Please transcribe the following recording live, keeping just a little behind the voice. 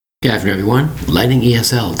Good afternoon, everyone.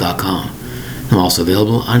 lightingesl.com. I'm also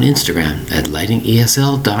available on Instagram at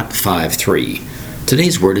lightingesl.53.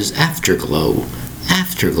 Today's word is afterglow.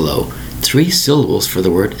 Afterglow. 3 syllables for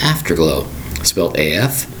the word afterglow. Spelled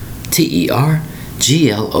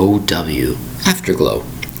A-F-T-E-R-G-L-O-W. Afterglow.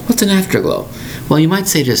 What's an afterglow? Well, you might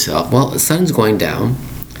say to yourself, well, the sun's going down.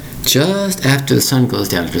 Just after the sun goes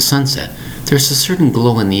down after sunset, there's a certain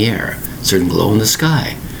glow in the air, a certain glow in the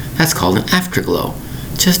sky. That's called an afterglow.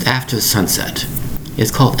 Just after the sunset.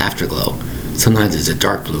 It's called afterglow. Sometimes it's a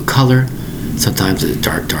dark blue color, sometimes it's a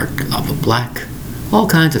dark of a black, all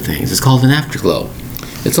kinds of things. It's called an afterglow.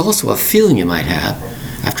 It's also a feeling you might have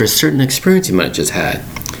after a certain experience you might have just had.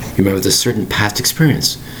 Remember this certain past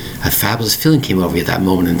experience. A fabulous feeling came over you at that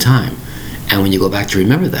moment in time. And when you go back to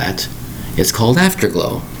remember that, it's called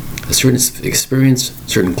afterglow. A certain experience,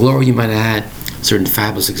 certain glory you might have had, certain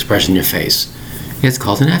fabulous expression in your face. It's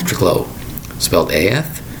called an afterglow. Spelled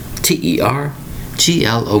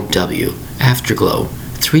A-F-T-E-R-G-L-O-W. Afterglow.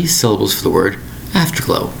 3 syllables for the word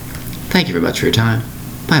afterglow. Thank you very much for your time.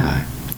 Bye-bye.